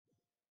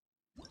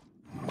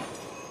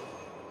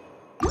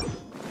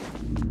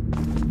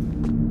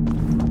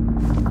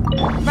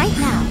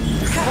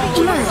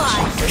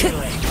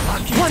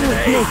One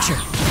with nature,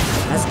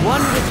 as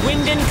one with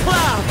wind and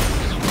cloud.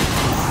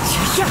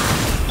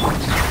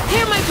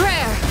 Hear my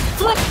prayer.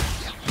 Flip.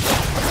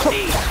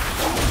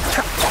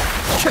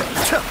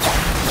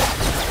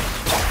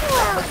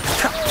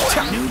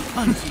 New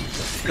punch.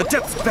 The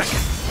depths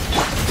beckon.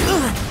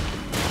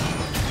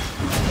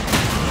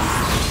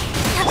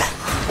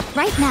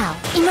 Right now,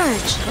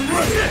 emerge.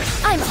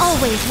 I'm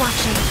always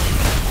watching.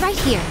 Right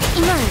here,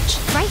 emerge.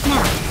 Right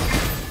now.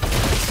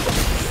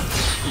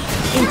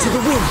 Into the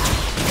wind.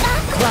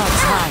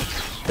 Clouds high.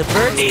 The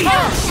birds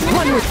call.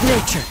 One with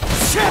nature.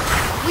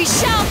 We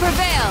shall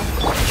prevail.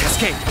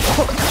 Cascade.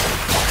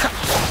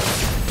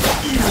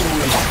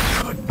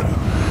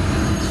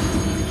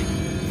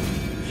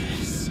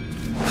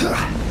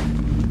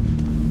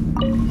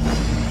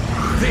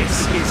 This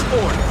is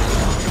order.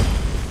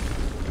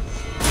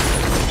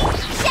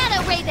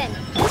 Shadow Raven!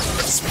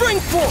 Spring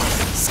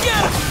forth!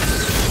 Scatter!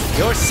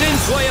 Your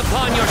sins weigh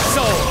upon your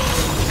soul.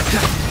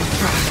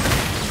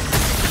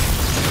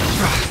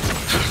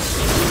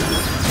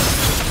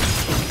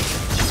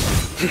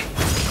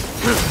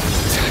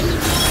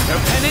 Your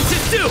penance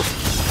is due.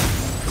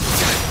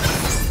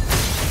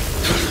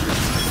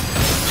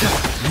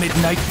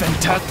 Midnight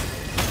Ventat.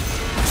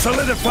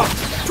 Solidify.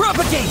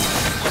 Propagate!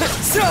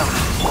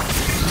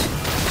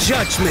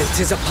 Judgment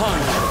is upon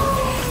you.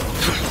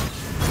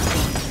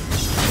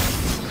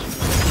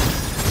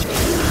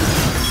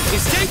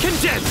 Stand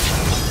condemned!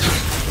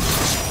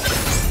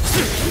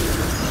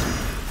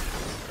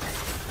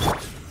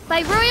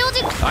 By royal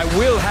I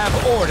will have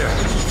order.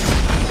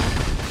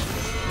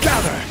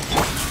 Gather!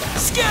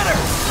 Scatter!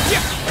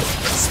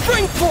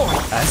 Spring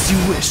forth! As you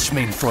wish,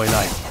 main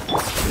Fräulein.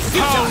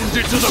 Pound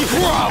it to the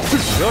ground!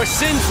 Your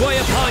sins weigh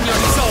upon your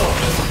soul.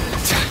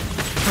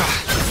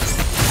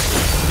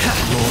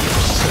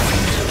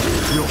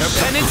 Your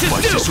penance is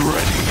due!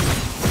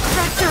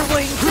 Crack their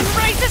wings and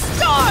raise a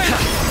storm!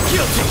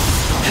 Guilty!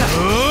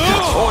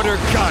 Order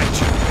guide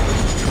you.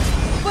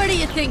 Where do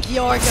you think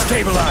you're going?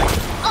 Stabilize.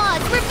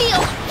 odds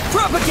revealed.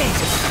 Propagate!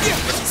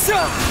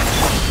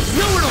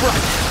 Nowhere to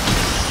run!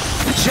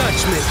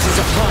 Judgment is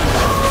upon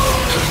you.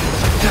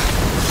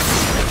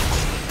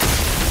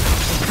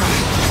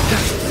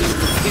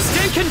 You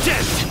stand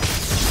condemned!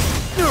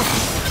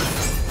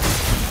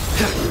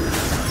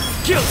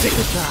 Guilty!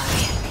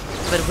 Goodbye.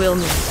 But we'll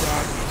meet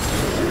again.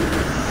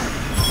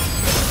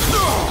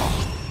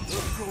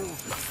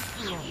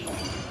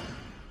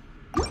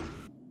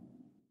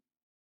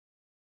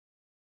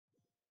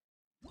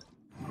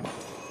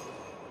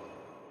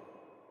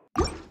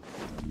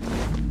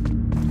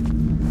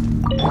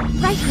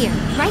 Right here,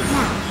 right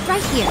now,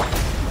 right here.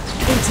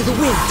 Into the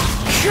wind.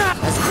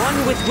 As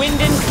one with wind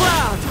and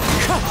cloud.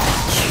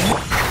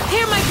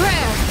 Hear my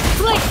prayer!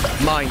 Flick!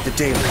 Mind the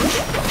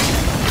deluge.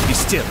 Be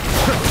still.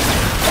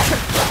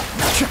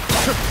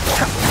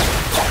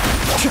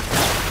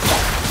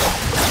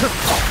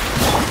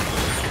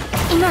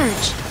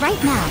 Emerge,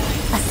 right now.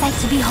 A sight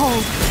to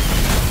behold.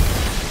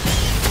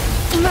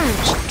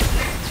 Emerge.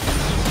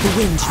 The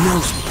wind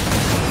knows me.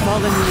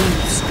 Fallen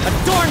leaves,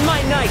 adorn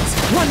my night,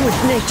 one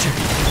with nature.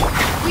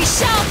 We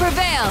shall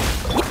prevail!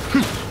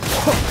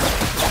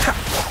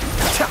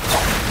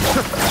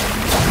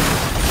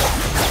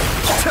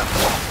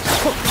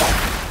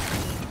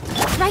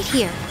 Right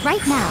here,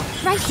 right now,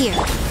 right here.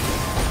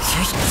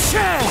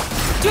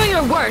 Do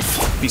your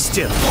worst! Be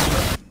still.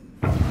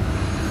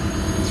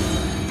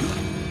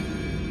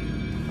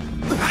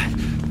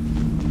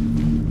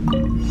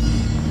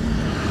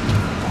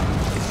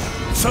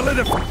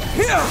 Solidify.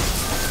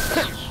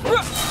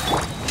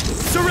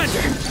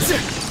 Surrender!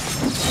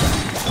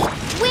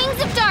 Wings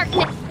of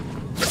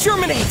darkness!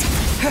 Germinate!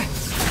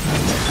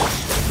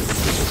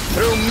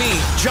 Through me,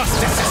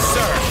 justice is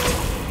served!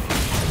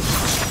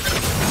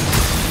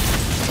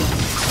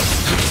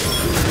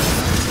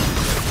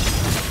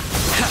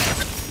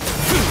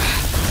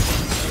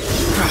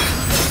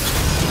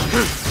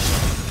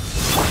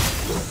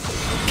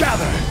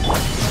 Gather!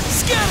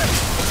 Scatter!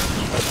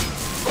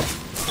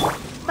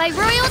 By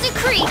royal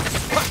decree!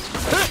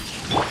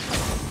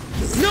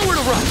 Nowhere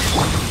to run!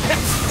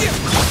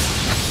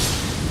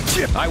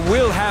 I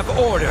will have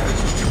order!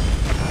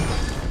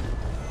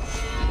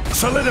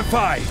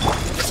 Solidify!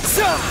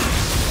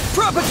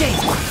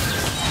 Propagate!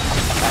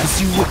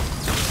 As you will.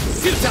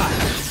 Futile!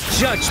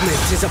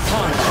 Judgment is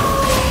upon you.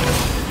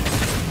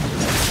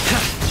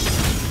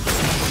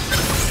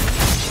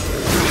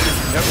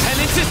 Your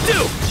penance is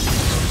due!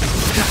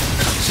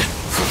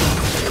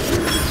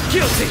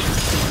 Guilty!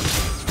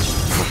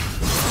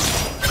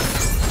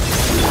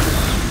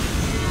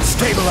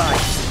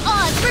 Stabilize!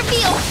 Odds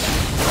revealed!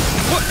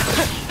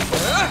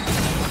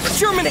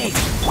 Germinate!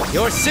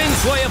 Your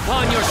sins weigh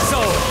upon your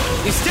soul!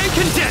 You stay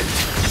condemned!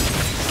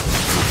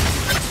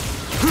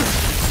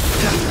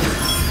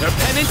 Your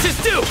penance is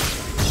due!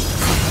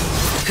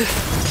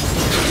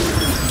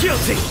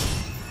 Guilty!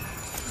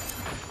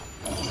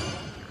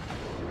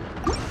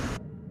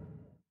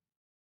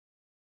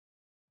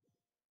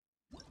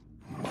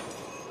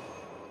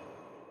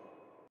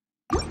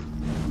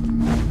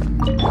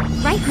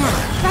 Right now,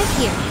 right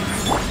here.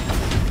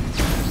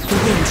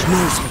 wind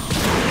knows me.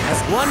 As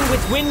one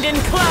with wind and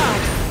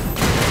cloud.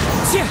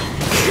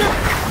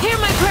 Hear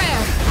my prayer!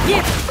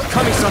 Yeah.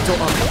 Kamisato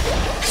Ame.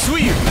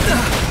 Suiyu.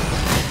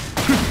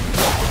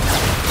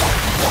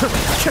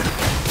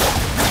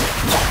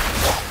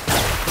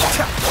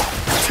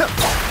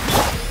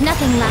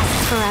 Nothing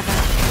lasts forever.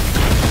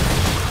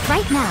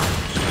 Right now.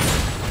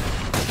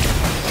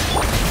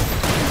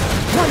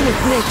 One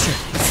with nature.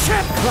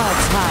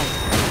 Clouds high.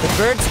 The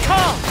birds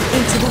call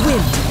into the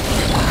wind.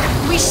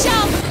 We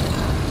shall...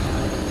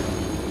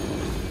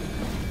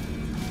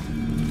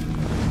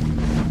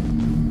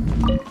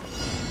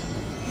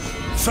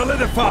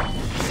 Solidify!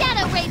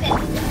 Shadow Raven!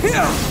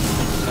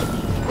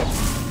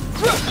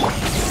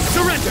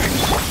 Surrender!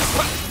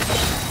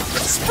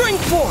 Spring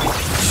forth!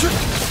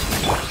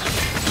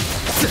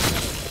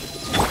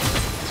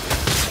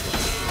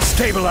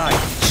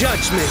 Stabilize!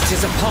 Judgment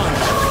is upon you.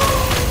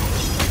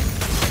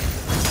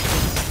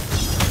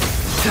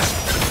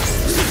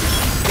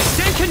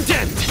 Stand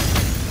condemned!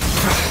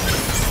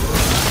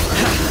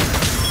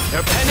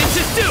 Their penance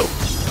is due!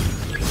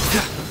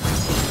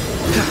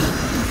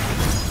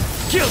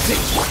 Guilty!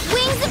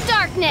 Wings of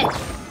Darkness!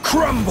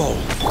 Crumble!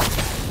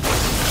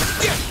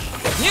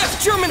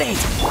 Yes,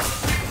 germinate!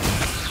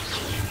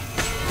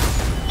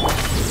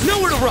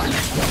 Nowhere to run!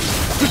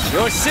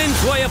 Your sins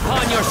weigh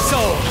upon your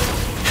soul.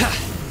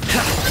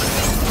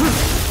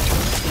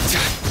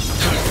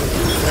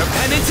 Their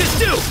penance is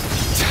due!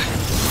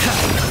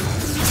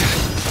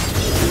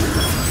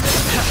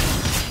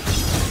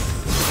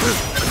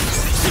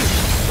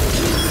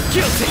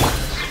 Guilty!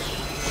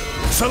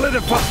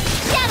 Solidify!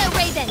 Shadow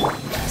Raven!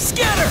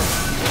 Scatter!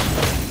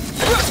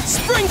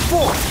 Spring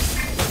forth!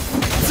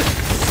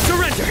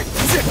 Surrender!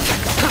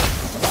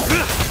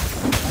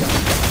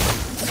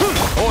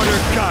 Order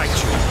guide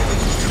you!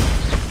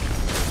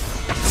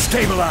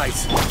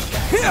 Stabilize!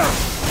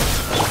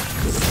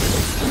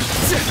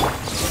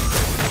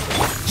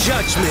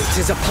 Judgment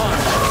is upon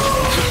you.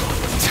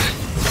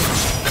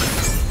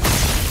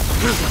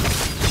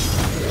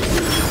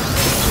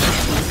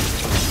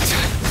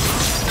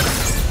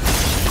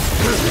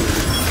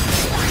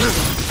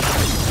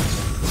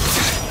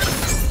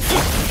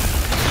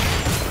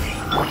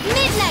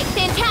 Midnight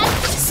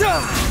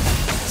Phantasm!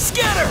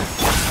 Scatter!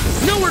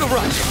 Nowhere to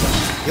run!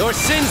 Your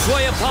sins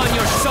weigh upon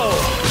your soul.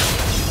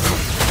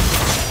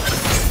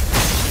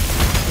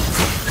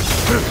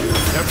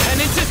 Their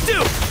penance is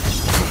due!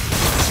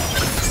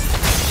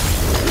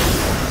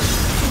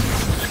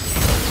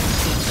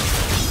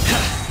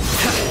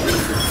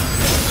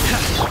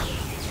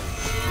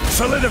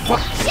 Solidify!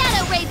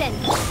 Shadow Raven!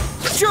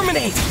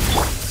 Germinate!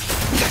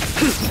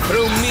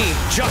 Through me,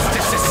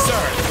 justice is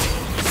served!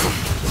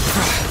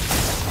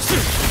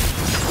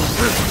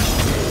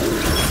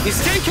 You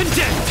stand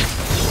condemned!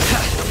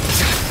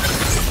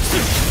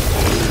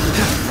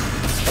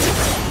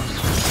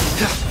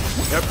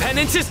 Their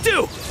penance is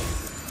due!